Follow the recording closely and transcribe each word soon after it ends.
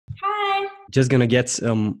Hi. Just gonna get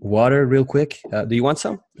some water real quick. Do you want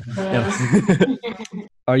some? No. Yes.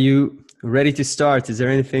 Are you ready to start? Is there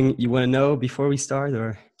anything you want to know before we start?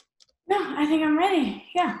 Or No, I think I'm ready.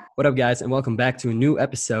 Yeah. what up, guys, and welcome back to a new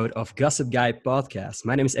episode of Gossip Guy Podcast.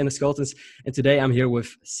 My name is Emma Skoltens, and today I'm here with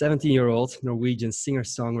 17-year-old Norwegian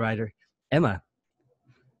singer-songwriter Emma.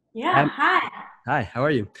 Yeah. Hi. Hi, how are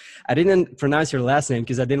you? I didn't pronounce your last name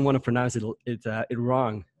because I didn't want to pronounce it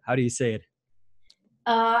wrong. How do you say it?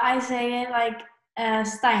 I say it like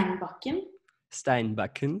Steinbakken.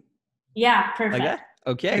 Steinbakken. Yeah, Like perfect. that?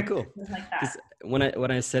 Okay, Perfect. cool. Just like that. Because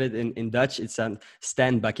when I said it in Dutch, it sounds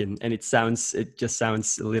Steinbakken, and it just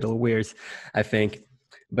sounds a little weird, I think.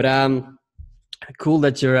 But cool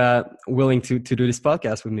that you're willing to do this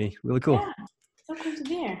podcast with me. Really cool. Yeah. So cool to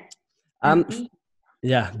be here. Um, And be.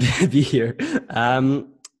 yeah, be here.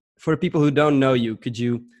 For people who don't know you, could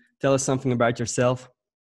you tell us something about yourself?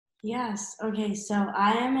 Yes. Okay. So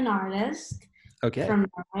I am an artist Okay. from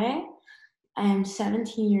Norway. I am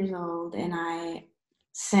 17 years old, and I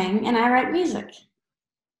sing and I write music.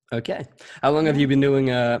 Okay. How long have Yeah. you been doing?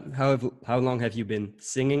 How long have you been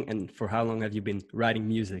singing, and for how long have you been writing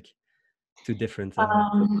music? Two different.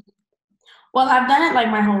 Um, well, I've done it like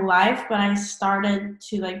my whole life, but I started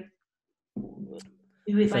to like do it like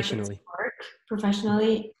with Professionally. work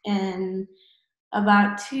professionally in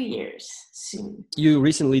about 2 years soon. You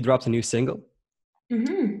recently dropped a new single.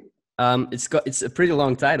 Mm-hmm. It's a pretty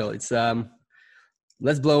long title. It's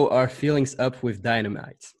Let's Blow Our Feelings Up with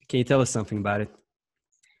Dynamite. Can you tell us something about it?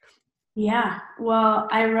 Yeah, well,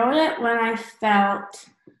 I wrote it when I felt,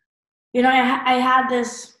 I had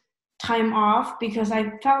this time off because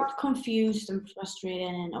I felt confused and frustrated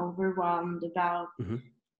and overwhelmed about Mm-hmm.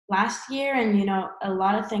 last year, and a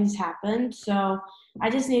lot of things happened, so I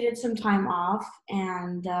just needed some time off.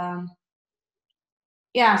 And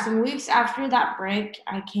yeah, some weeks after that break,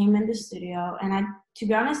 I came in the studio, and to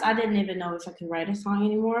be honest, I didn't even know if I could write a song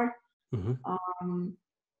anymore. Mm-hmm. Um,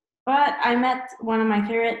 but I met one of my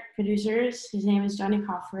favorite producers. His name is Johnny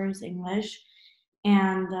Coffer. He's English,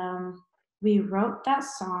 and we wrote that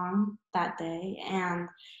song that day. And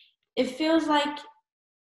it feels like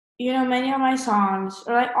many of my songs,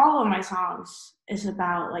 or like all of my songs, is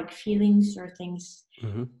about like feelings or things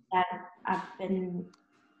Mm-hmm. that I've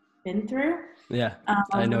been through. Yeah, I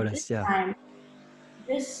But this noticed. Yeah. time,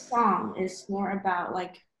 this song is more about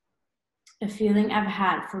like a feeling I've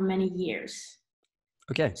had for many years.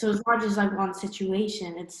 Okay. So it's not just like one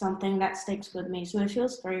situation, it's something that sticks with me. So it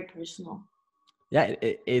feels very personal. Yeah,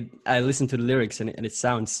 I listened to the lyrics and it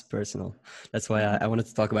sounds personal. That's why I wanted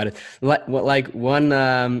to talk about it. Like one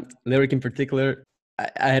lyric in particular,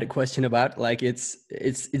 I had a question about. Like it's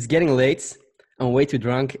getting late. I'm way too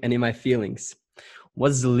drunk and in my feelings.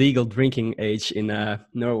 What's the legal drinking age in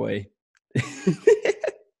Norway?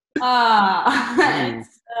 Ooh.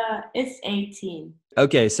 It's 18.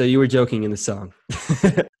 Okay, so you were joking in the song.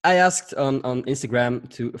 I asked on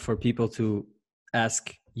Instagram for people to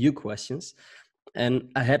ask you questions, and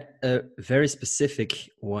I had a very specific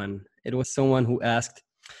one. It was someone who ask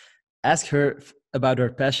her about her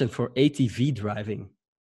passion for ATV driving.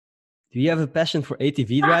 Do you have a passion for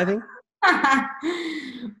ATV driving?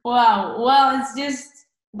 Wow. Well, it's just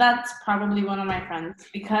that's probably one of my friends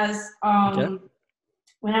because Okay.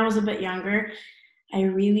 when I was a bit younger, I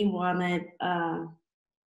really wanted an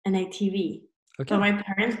ATV, but Okay. my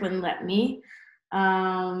parents wouldn't let me.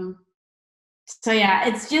 Um, so yeah,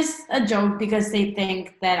 it's just a joke because they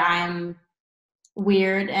think that I'm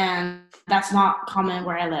weird and that's not common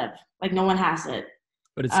where I live. Like no one has it.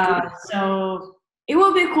 But it's cool. So it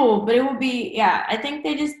will be cool, but it will be yeah. I think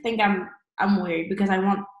they just think I'm weird because I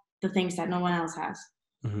want the things that no one else has.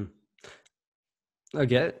 Hmm.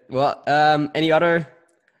 Okay. Well, any other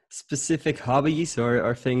specific hobbies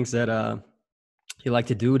or things that you like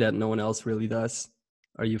to do that no one else really does,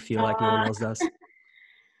 or you feel like no one Uh, else does?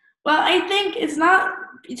 well, I think it's not.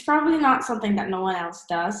 It's probably not something that no one else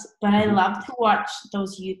does, but I Hmm. love to watch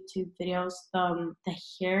those YouTube videos, the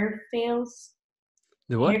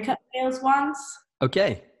The what? haircut fails ones.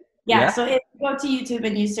 Okay. Yeah, Yeah. so if you go to YouTube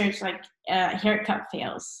and you search like haircut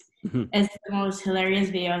fails, Hmm. it's the most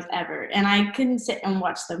hilarious videos ever, and I couldn't sit and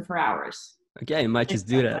watch them for hours. Okay, you might It's just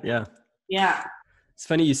so do that. funny. Yeah. Yeah. It's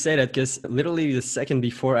funny you say that because literally the second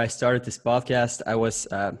before I started this podcast, I was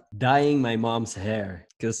dyeing my mom's hair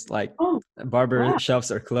because like Oh, barber wow.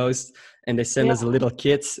 shops are closed and they send Yeah. us a little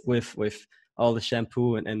kit with all the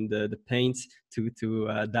shampoo and the paint to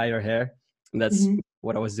dye her hair. And that's Mhm.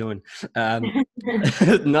 what I was doing. Um,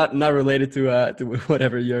 not related to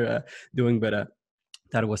whatever you're doing, but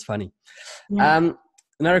thought it was funny. Yeah. Um,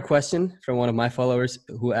 Another question from one of my followers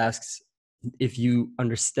who asks, if you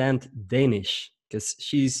understand Danish, because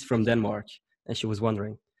she's from Denmark and she was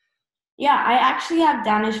wondering. Yeah, I actually have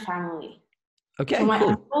Danish family. So Okay, my cool.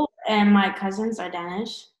 uncle and my cousins are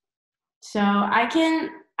Danish. So I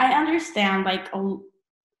understand like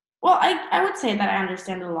I would say that I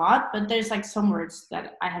understand a lot, but there's like some words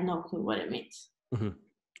that I have no clue what it means. Hmm.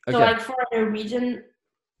 So Okay. like for a Norwegian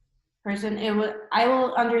person, I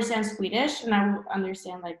will understand Swedish and I will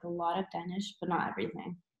understand like a lot of Danish, but not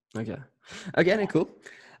everything. Okay. Okay, cool.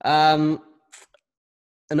 Um,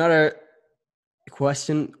 Another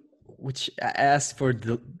question, which I asked for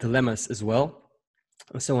dilemmas as well.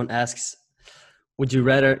 Someone asks, would you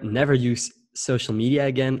rather never use social media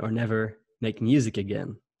again or never make music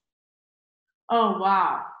again? Oh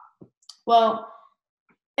wow. Well,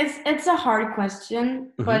 it's a hard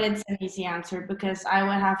question, but Hmm. it's an easy answer because I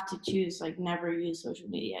would have to choose like never use social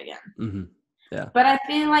media again. Hmm. Yeah. But I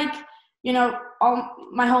feel like, all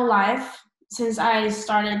my whole life since I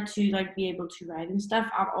started to like be able to write and stuff,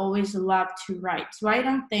 I've always loved to write. So I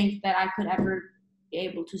don't think that I could ever be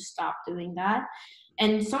able to stop doing that.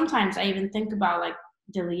 And sometimes I even think about like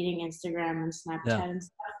deleting Instagram and Yeah. Snapchat and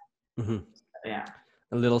stuff. Hmm. Yeah.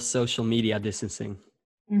 A little social media distancing.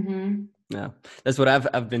 Mhm. Yeah, that's what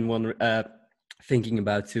I've been thinking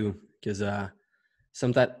about too. Because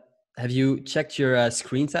sometimes, have you checked your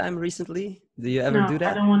screen time recently? Do you ever No, do I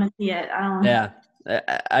that? don't want to see it. I don't. Yeah,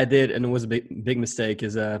 I did, and it was a big mistake.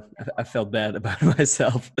 Because I felt bad about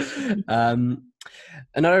myself. Um,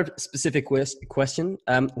 Another specific question: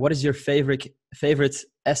 what is your favorite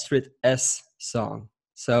Astrid S song?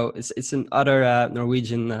 So it's an other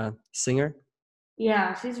Norwegian singer.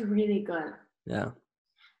 Yeah, she's really good. Yeah.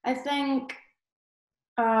 I think.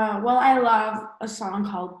 Well, I love a song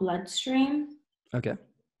called Bloodstream. Okay.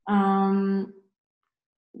 Um,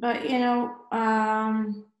 but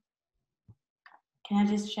can I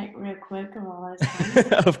just check real quick while I was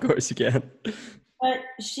talking? Of course you can. But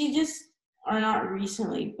she just, or not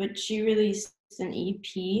recently, but she released an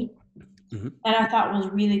EP Hmm. that I thought was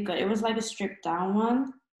really good. It was like a stripped down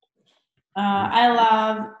one. Hmm. I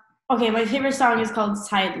love. Okay, my favorite song is called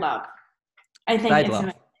Side Love. I think Side it's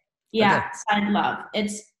love. yeah, Okay. Side Love.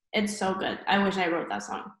 It's so good. I wish I wrote that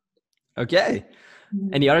song. Okay. Mhm.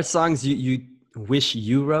 Any other songs you wish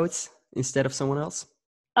you wrote instead of someone else?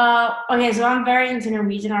 Okay, so I'm very into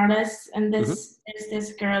Norwegian artists, and Hmm. there's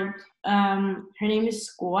this girl. Her name is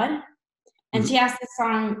Skår, and Hmm. she has this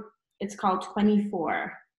song. It's called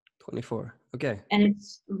 24, 24. Okay. and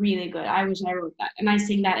it's really good. I wish I wrote that, and I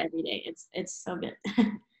sing that every day. It's so good.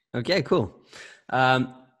 Okay. Cool.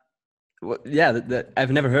 Um, well, yeah,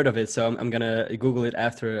 I've never heard of it, so I'm gonna Google it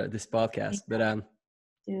after this podcast. But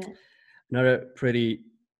Do it. another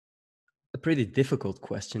a pretty difficult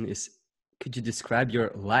question is: could you describe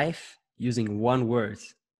your life using one word?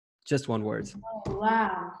 Just one word. Oh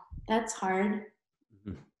wow, that's hard.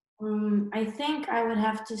 Mhm. I think I would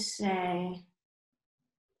have to say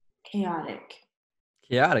chaotic.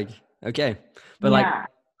 Chaotic. Okay. But like, Yeah,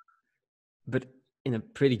 but in a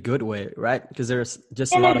pretty good way, right? Because there's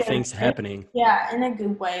just a in lot a of good things way. happening. Yeah, in a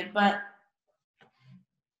good way. But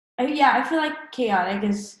yeah, I feel like chaotic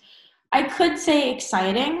is. I could say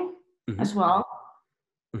exciting Hmm. as well.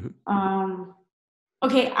 Hmm. Um,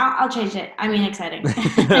 okay, I'll change it. I mean exciting.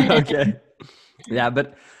 Okay. Yeah,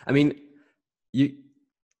 but I mean, you.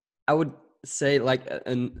 I would say like,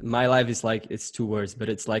 and my life is like it's two words, but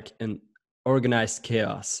it's like an organized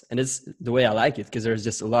chaos, and it's the way I like it because there's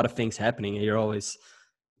just a lot of things happening, and you're always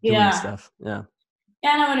doing Yeah. stuff. Yeah.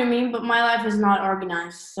 Yeah, I know what I mean, but my life is not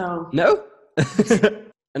organized, so No.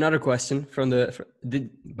 Another question from the. Did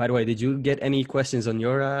by the way, did you get any questions on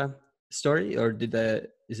your story, or did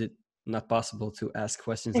is it not possible to ask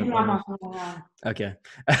questions it's on not other? possible now. Okay.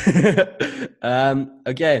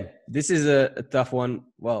 Okay. This is a tough one.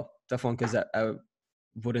 Well, tough one because I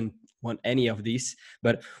wouldn't want any of these.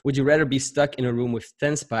 But would you rather be stuck in a room with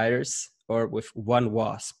 10 spiders or with one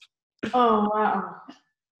wasp? Oh wow.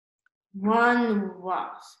 One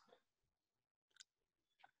wasp.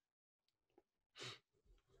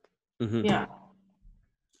 Hmm. Yeah.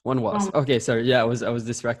 One One, wasp. Okay, sorry. Yeah, I was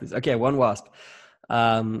distracted. Okay, one wasp.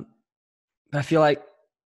 Um, I feel like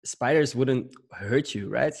spiders wouldn't hurt you,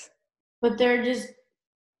 right? but they're just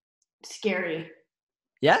scary.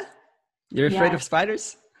 Yeah? You're afraid Yeah. of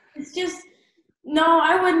spiders? It's just no,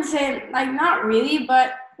 I wouldn't say like not really,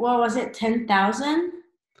 but what was it, 10,000?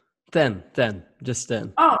 10, 10, just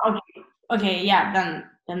 10. Oh, okay. Okay, yeah,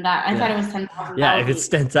 then that. I thought Yeah. it was 10,000. That Yeah, would if it's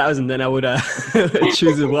be 10,000, then I would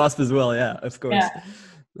choose a wasp as well. Yeah, of yeah. course.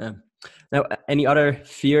 Yeah. Now, any other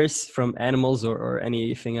fears from animals or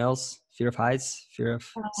anything else? Fear of heights? Fear of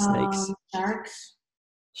snakes? Sharks.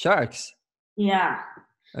 Sharks? Yeah.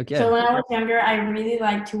 So Okay. when I was younger, I really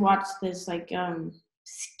liked to watch this like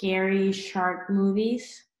scary shark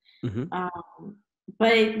movies. Hmm. Um,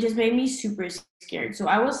 but it just made me super scared. So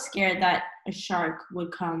I was scared that a shark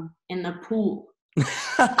would come in the pool.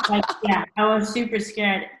 Like, yeah, I was super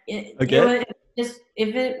scared. It Okay. was just,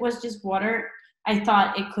 if it was just water, I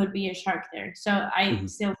thought it could be a shark there. So I Mhm.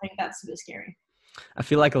 still think that's super scary. I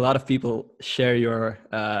feel like a lot of people share your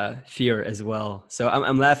fear as well. So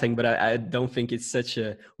I'm laughing, but I don't think it's such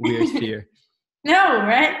a weird fear. No,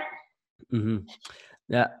 right? Hmm.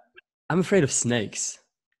 Yeah, I'm afraid of snakes.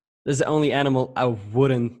 That's the only animal I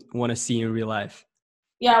wouldn't want to see in real life.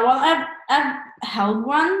 Yeah, well, I've held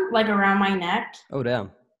one like around my neck, Oh,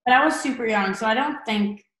 damn. but I was super young, so I don't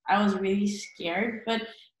think I was really scared. But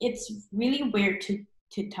it's really weird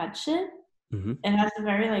to touch it. Hmm. It has a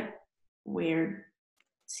very like weird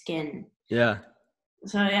skin. Yeah.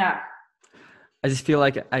 So yeah, I just feel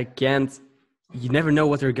like I can't, you never know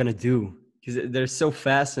what they're going to do because they're so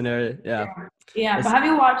fast and they're, yeah. yeah. But It's, have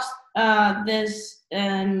you watched this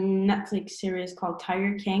Netflix series called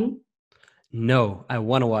Tiger King? no, I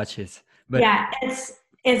want to watch it. But Yeah,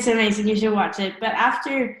 it's amazing. You should watch it. But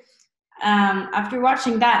after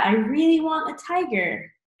watching that, I really want a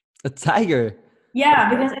tiger. a tiger. Yeah,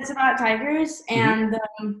 Okay. because it's about tigers Hmm. and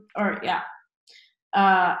or yeah,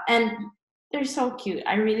 and they're so cute.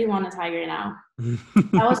 I really want a tiger now.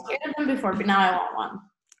 I was scared of them before, but now I want one.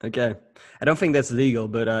 Okay. I don't think that's legal,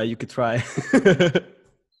 but you could try.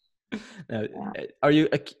 Uh, Yeah. are you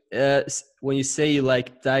when you say you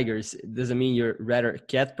like tigers, does it mean you're rather a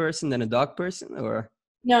cat person than a dog person, or?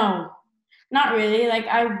 No, not really. Like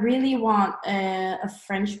I really want a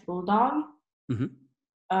French bulldog, Hmm.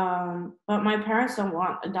 but my parents don't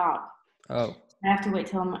want a dog. Oh. I have to wait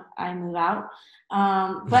till I move out.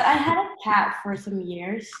 But I had a cat for some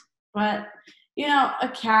years. But you know, a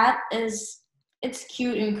cat is it's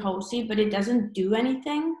cute and cozy, but it doesn't do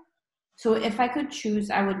anything. So if I could choose,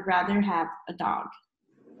 I would rather have a dog.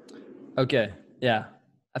 Okay. Yeah.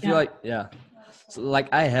 I feel Yeah. like, yeah. So, like,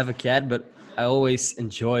 I have a cat, but I always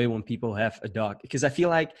enjoy when people have a dog because I feel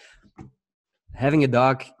like having a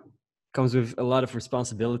dog comes with a lot of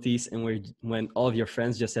responsibilities, and when all of your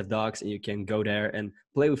friends just have dogs and you can go there and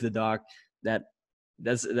play with the dog, that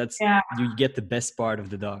that's Yeah. you get the best part of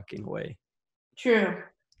the dog in a way. True.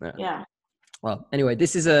 Yeah. Yeah. Well, anyway,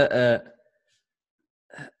 this is a,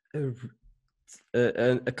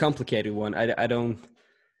 a complicated one. I don't.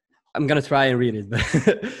 I'm gonna try and read it.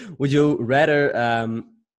 But would you rather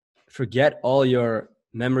forget all your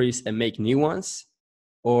memories and make new ones,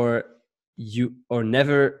 or or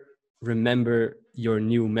never remember your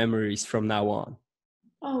new memories from now on?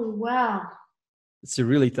 Oh wow. It's a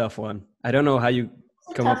really tough one. I don't know how you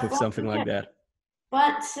It's a come up tough with one. something Okay. like that.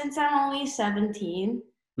 But since I'm only 17,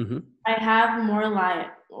 Hmm. I have more life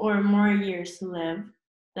or more years to live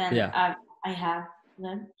than Yeah. I have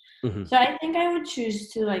lived. Hmm. So I think I would choose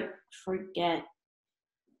to like forget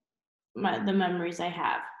the memories I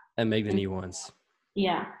have. And make the And new ones.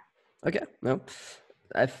 yeah, Okay. No,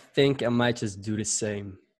 I think I might just do the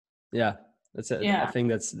same. Yeah, that's it. I yeah. think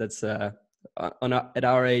that's at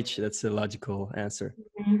our age, that's a logical answer.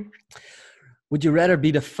 Mhm. Would you rather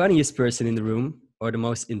be the funniest person in the room or the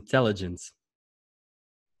most intelligent?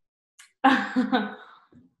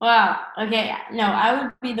 Wow. Okay. Yeah. No, I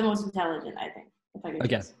would be the most intelligent. I think if I could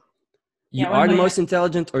Okay, choose. you Yeah. What are the about you? most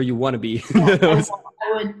intelligent, or you want to be No, the most?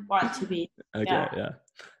 I would want to be. Okay, Yeah. yeah,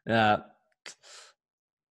 yeah,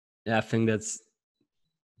 yeah. I think that's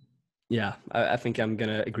yeah. I think I'm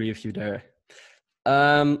gonna agree with you there.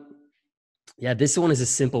 Um, yeah, this one is a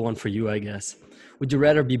simple one for you, I guess. Would you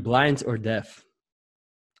rather be blind or deaf?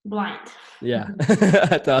 Blind. Yeah,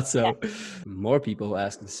 I thought Yeah. so. More people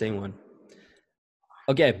ask the same one.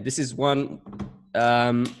 Okay, this is one.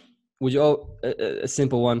 Um, would you a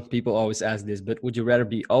simple one? People always ask this, but would you rather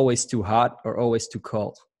be always too hot or always too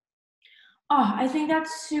cold? Oh, I think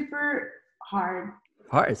that's super hard.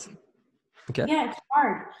 Hard. Okay. Yeah, it's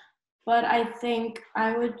hard. But I think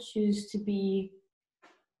I would choose to be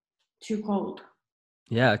too cold.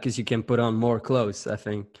 Yeah, because you can put on more clothes, I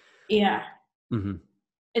think. Yeah. Hmm.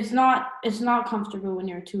 It's not comfortable when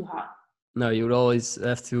you're too hot. No, you would always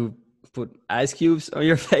have to put ice cubes on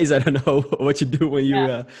your face. I don't know what you do when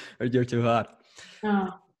Yeah. you're too hot.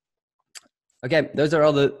 No. Okay, those are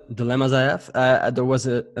all the dilemmas I have. There was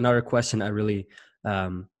another question I really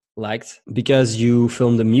liked because you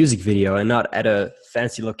filmed a music video and not at a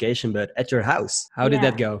fancy location, but at your house. How did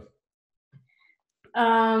that Yeah. go?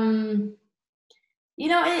 Um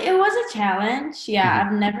it was a challenge. Yeah, Hmm.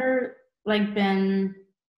 I've never like been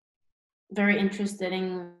very interested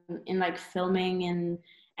in like filming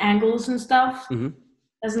angles and stuff. Mm-hmm.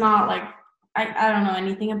 It's not like I don't know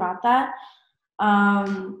anything about that.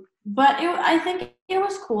 But I think it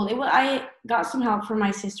was cool. I got some help from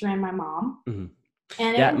my sister and my mom, Mm-hmm.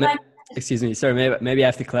 and it Yeah. was like Excuse me. Sorry. Maybe I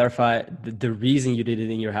have to clarify. The reason you did it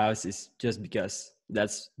in your house is just because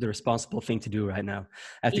that's the responsible thing to do right now.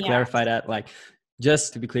 I have to yeah, clarify that. Like,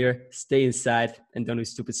 just to be clear, stay inside and don't do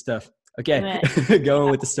stupid stuff. do Okay. it. Go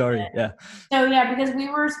on with the story. Yeah. So yeah, because we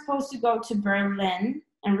were supposed to go to Berlin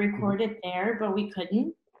and Mm-hmm. record it there, but we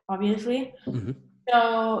couldn't, obviously. Mm-hmm.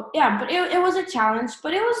 So yeah, but it was a challenge,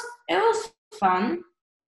 but it was fun.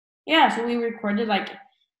 Yeah, so we recorded like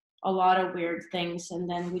a lot of weird things, and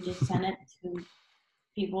then we just sent it to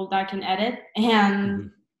people that can edit, Mm-hmm.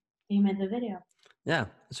 and they made the video. Yeah,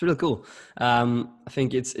 it's really cool. I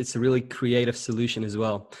think it's a really creative solution as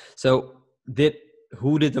well. So, did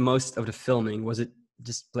who did the most of the filming? Was it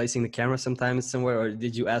just placing the camera sometimes somewhere, or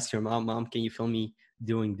did you ask your mom, "Mom, can you film me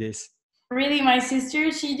doing this?" Really, my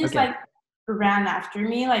sister, she just Okay. like ran after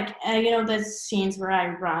me, like you know the scenes where I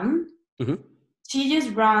run. Mm-hmm. She just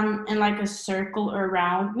run in like a circle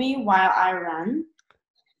around me while I run.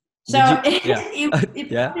 So Did you? Yeah. it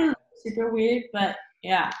Yeah. probably looks super weird, but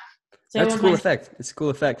yeah. So it That's a was cool my effect. It's a cool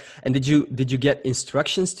effect. And did you get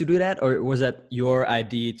instructions to do that, or was that your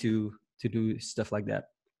idea to do stuff like that?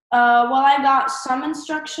 well, I got some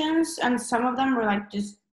instructions, and some of them were like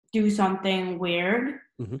just do something weird,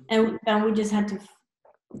 Mm-hmm. and then we just had to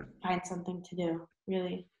find something to do.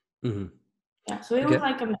 Really, Mm-hmm. yeah. So it was Okay.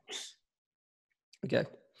 like a mix. Okay.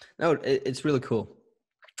 No, it's really cool.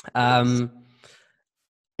 It is. Um,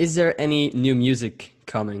 Is there any new music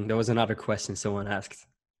coming? That was another question someone asked.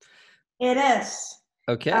 It is.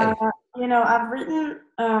 Uh, Okay. you know, I've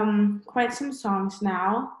written quite some songs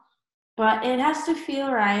now, but it has to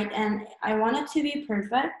feel right, and I want it to be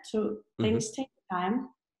perfect. So Mm-hmm. things take time.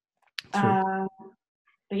 True. Uh,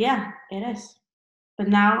 but yeah, it is. But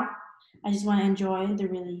now I just want to enjoy the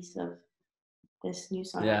release of this new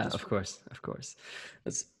song I Yeah, just of wrote. course, of course.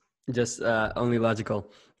 That's just only logical.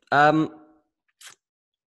 Um,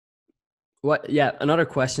 what? Yeah, another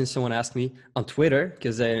question someone asked me on Twitter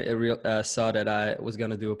because saw that I was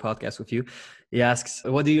gonna do a podcast with you. He asks,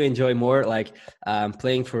 "What do you enjoy more, like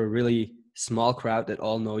playing for a really small crowd that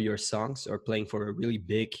all know your songs, or playing for a really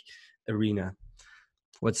big arena?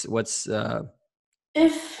 What's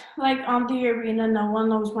If like on the arena no one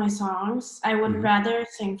knows my songs, I would mhm. rather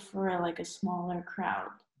sing for like a smaller crowd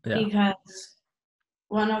Yeah. because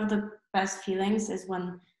one of the best feelings is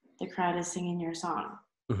when the crowd is singing your song.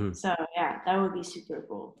 Hmm. So yeah, that would be super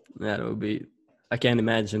cool. Yeah, it would be. I can't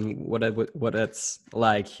imagine what that's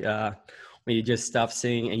like when you just stop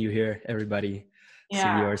singing and you hear everybody sing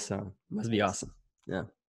Yeah. your song. Must be awesome. Yeah,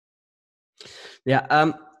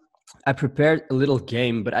 yeah. I prepared a little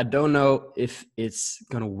game, but I don't know if it's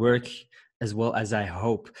gonna work as well as I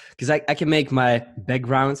hope. Because I can make my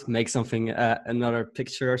background, make something, another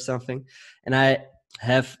picture or something, and I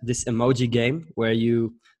have this emoji game where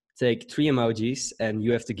you take three emojis and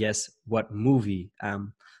you have to guess what movie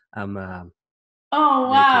I'm Oh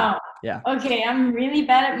making. wow. Yeah. Okay, I'm really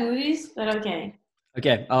bad at movies, but okay.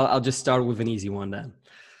 Okay. I'll just start with an easy one then.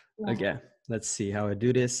 Yeah. Okay. Let's see how I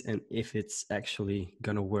do this and if it's actually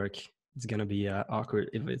gonna work. It's gonna be awkward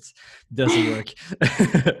if it doesn't work.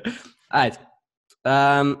 All right.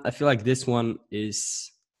 I feel like this one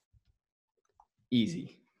is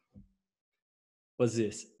easy. What's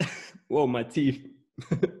this? Whoa, my teeth.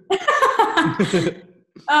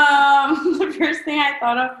 The first thing I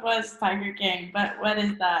thought of was Tiger King, but what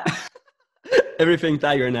is that? Everything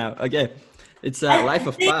tiger now. Okay. It's I Life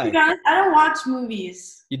of think, to Pi. be honest, I don't watch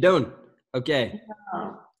movies. You don't? Okay.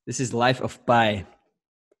 Oh, This is Life of Pi.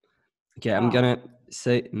 Okay, I'm oh. gonna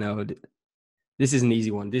say no. This is an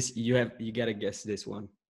easy one. This you gotta guess this one.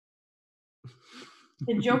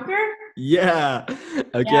 The Joker? Yeah.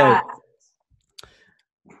 Okay. Yeah.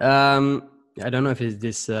 I don't know if it's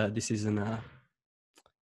this is a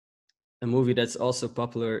movie that's also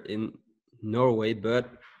popular in Norway, but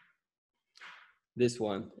this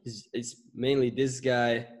one is it's mainly this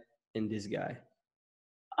guy and this guy.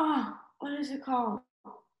 Oh, what is it called?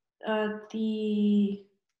 The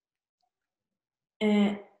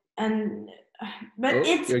uh, and but Oh,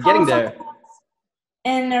 it's you're getting called something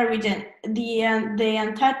there. in Norwegian. The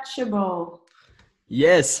Untouchable.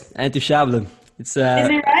 Yes, Anti-Shablen. It's Is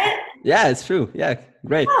it right? yeah, it's true. Yeah,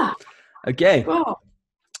 great. Ah, Okay, cool.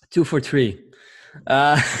 2 for 3.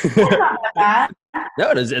 Uh, That's not that bad.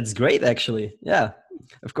 no, it's great actually. Yeah,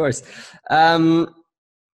 of course. Um,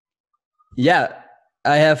 yeah,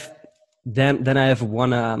 I have then I have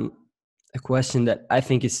one a question that I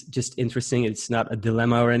think is just interesting. It's not a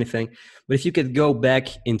dilemma or anything. But if you could go back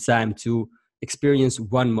in time to experience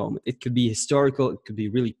one moment, it could be historical, it could be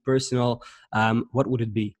really personal. What would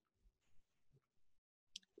it be?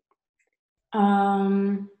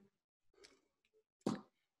 Um,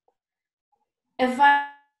 if I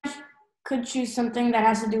could choose something that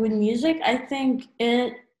has to do with music, I think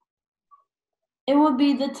it would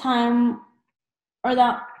be the time or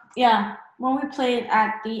that yeah when we played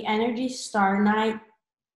at the Energy Star Night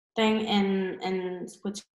thing in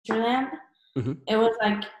Switzerland. Hmm. It was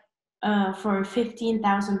like for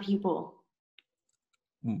 15,000 people,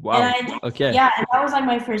 and Wow. Okay. yeah, and that was like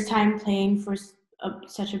my first time playing for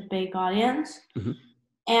such a big audience, Hmm.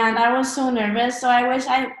 and I was so nervous. So I wish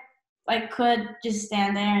I like could just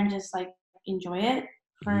stand there and just like enjoy it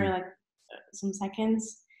for Hmm. like some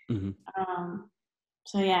seconds. Hmm. Um,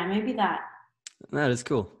 so yeah, maybe that. That is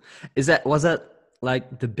cool. Was that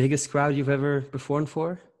like the biggest crowd you've ever performed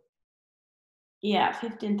for? Yeah,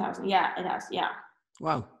 15,000. Yeah, it has. Yeah,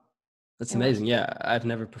 Wow. That's it was. amazing. Yeah, I've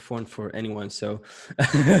never performed for anyone, so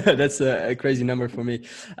that's a crazy number for me.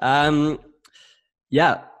 Um,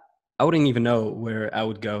 yeah, I wouldn't even know where I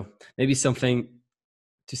would go. Maybe something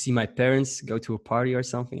to see my parents go to a party or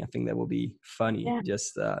something. I think that will be funny Yeah,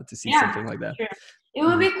 just to see yeah, something like that. true. It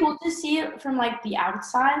would Hmm. be cool to see it from like the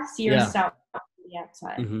outside, see Yeah. yourself from the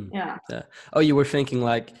outside. Hmm. Yeah. Yeah. Oh, you were thinking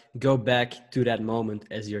like go back to that moment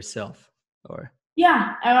as yourself, or?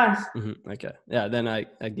 Yeah, I was. Okay. Yeah. Then I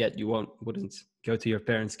get you wouldn't go to your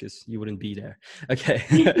parents because you wouldn't be there. Okay.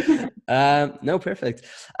 No, perfect.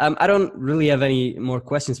 I don't really have any more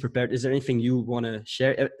questions prepared. Is there anything you want to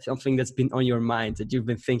share? Something that's been on your mind that you've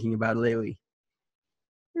been thinking about lately?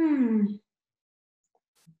 Hmm,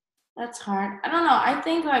 that's hard. I don't know. I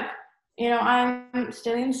think like, I'm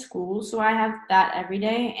still in school, so I have that every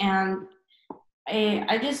day, and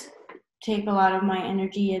I just take a lot of my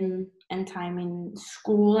energy and time in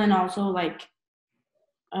school, and also like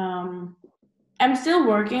um I'm still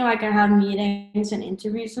working, like I have meetings and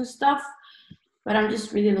interviews and stuff, but I'm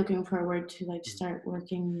just really looking forward to like start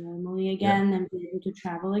working normally Yeah. again and be able to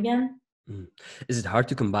travel again. Mhm. Is it hard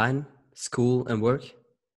to combine school and work?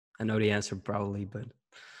 I know the answer probably, but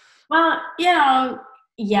Well,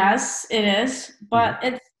 yes, it is, Mhm.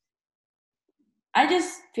 but I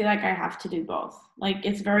just feel like I have to do both. Like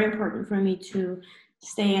it's very important for me to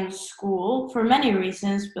stay in school for many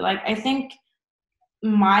reasons, but like I think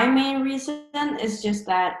my main reason is just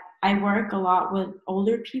that I work a lot with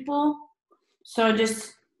older people. So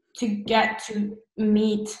just to get to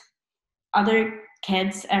meet other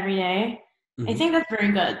kids every day, I Mhm. think that's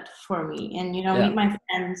very good for me and Yeah. meet my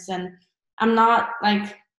friends. And I'm not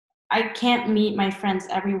like I can't meet my friends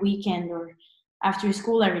every weekend or after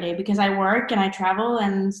school every day because I work and I travel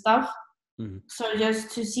and stuff. Mhm. So just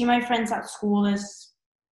to see my friends at school is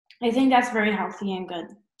I think that's very healthy and good.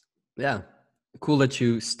 Yeah. Cool that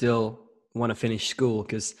you still want to finish school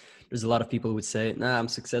because there's a lot of people who would say, "Nah, I'm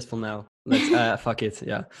successful now. Let's fuck it."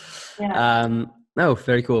 Yeah. Yeah. No,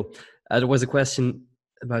 very cool. There was a question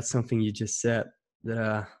about something you just said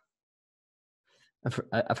that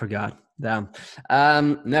I forgot. Damn.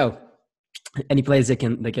 No. Any place they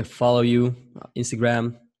can follow you?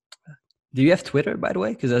 Instagram. Do you have Twitter, by the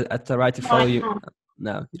way? Because I tried to No, I follow you. don't.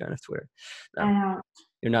 No, you don't have Twitter. I No, don't.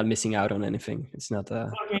 you're not missing out on anything. It's not.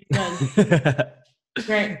 Okay, good.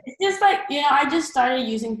 Great. It's just like, I just started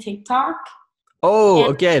using TikTok. Oh,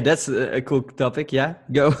 And okay. That's a cool topic. Yeah,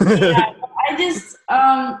 go. yeah, I just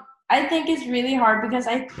I think it's really hard because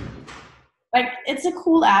it's a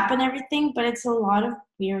cool app and everything, but it's a lot of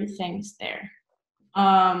weird things there.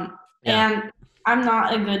 Yeah. And I'm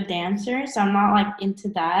not a good dancer, so I'm not like into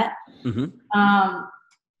that. Hmm. Um,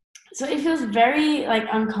 so it feels very like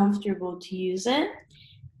uncomfortable to use it.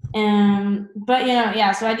 But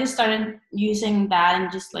yeah, so I just started using that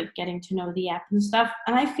and just like getting to know the app and stuff.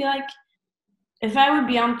 And I feel like if I would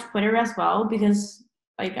be on Twitter as well, because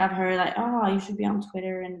like I've heard like, oh, you should be on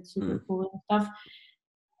Twitter and it's super cool and stuff.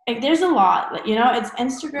 Like there's a lot, like it's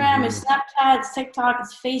Instagram, Hmm. it's Snapchat, it's TikTok,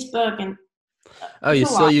 it's Facebook, and Oh, it's you a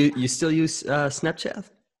still lot. you still use Snapchat?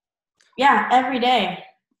 Yeah, every day.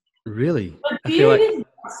 Really? But I do feel you like use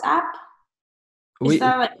WhatsApp? Is we.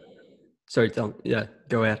 that like Sorry, tell me. Yeah,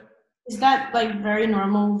 go ahead. is that like very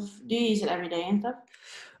normal? Do you use it every day and stuff?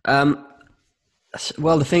 Um,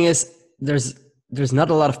 well, the thing is, there's not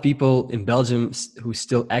a lot of people in Belgium who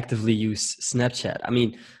still actively use Snapchat. I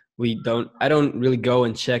mean, we don't. I don't really go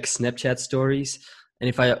and check Snapchat stories. And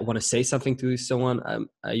if I want to say something to someone,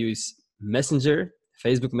 I use Messenger,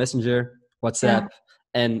 Facebook Messenger, Yeah. WhatsApp,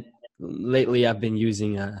 and lately I've been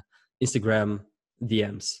using Instagram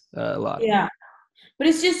DMs a lot. Yeah. But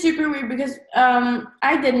it's just super weird because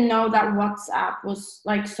I didn't know that WhatsApp was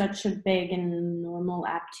like such a big and normal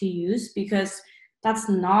app to use because that's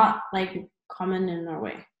not like common in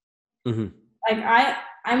Norway. Hmm. Like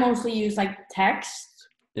I mostly use like text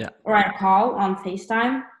Yeah. or I call on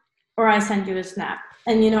FaceTime or I send you a snap.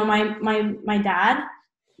 And you know my dad,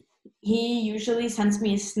 he usually sends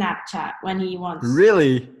me a Snapchat when he wants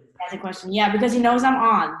Really? has a question. Yeah, because he knows I'm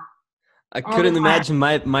on I all the couldn't time. imagine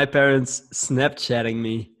my parents Snapchatting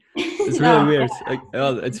me. It's really No, weird. Like,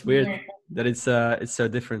 oh, it's weird weird. that it's so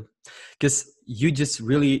different. Because you just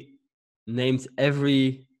really named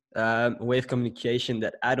every way of communication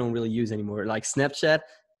that I don't really use anymore. Like Snapchat,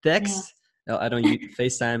 Yeah. text. No, I don't use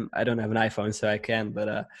FaceTime. I don't have an iPhone, so I can. But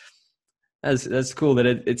that's cool that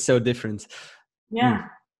it's so different. Mm. Yeah.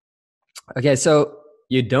 Okay, so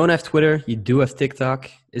you don't have Twitter. You do have TikTok.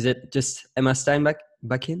 Is it just Emma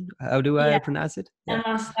Steinbakken? How do I Yeah. pronounce it? Yeah.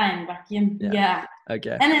 Emma Steinbakken. Yeah. Yeah.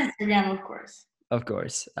 Okay. And Instagram, of course. Of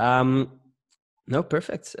course. No,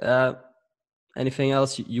 perfect. Anything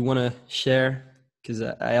else you want to share? Because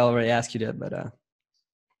I already asked you that, but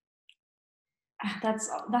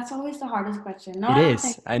That's always the hardest question. No, it I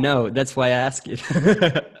think is. I know. That's why I ask it.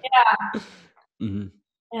 yeah. Hmm.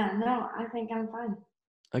 Yeah, no, I think I'm fine.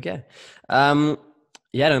 Okay. Um,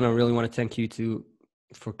 yeah, I don't know. Really want to thank you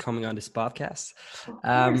for coming on this podcast. Of course,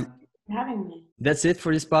 Um, for having me. that's it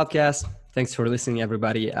for this podcast. Thanks for listening,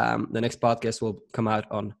 everybody. The next podcast will come out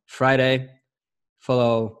on Friday.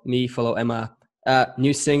 Follow me, follow Emma.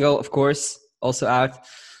 New single, of course, also out.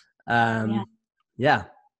 Yeah. Yeah.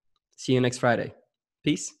 See you next Friday.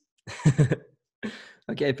 Peace.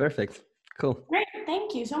 Okay, perfect. Cool. Great.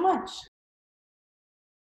 Thank you so much.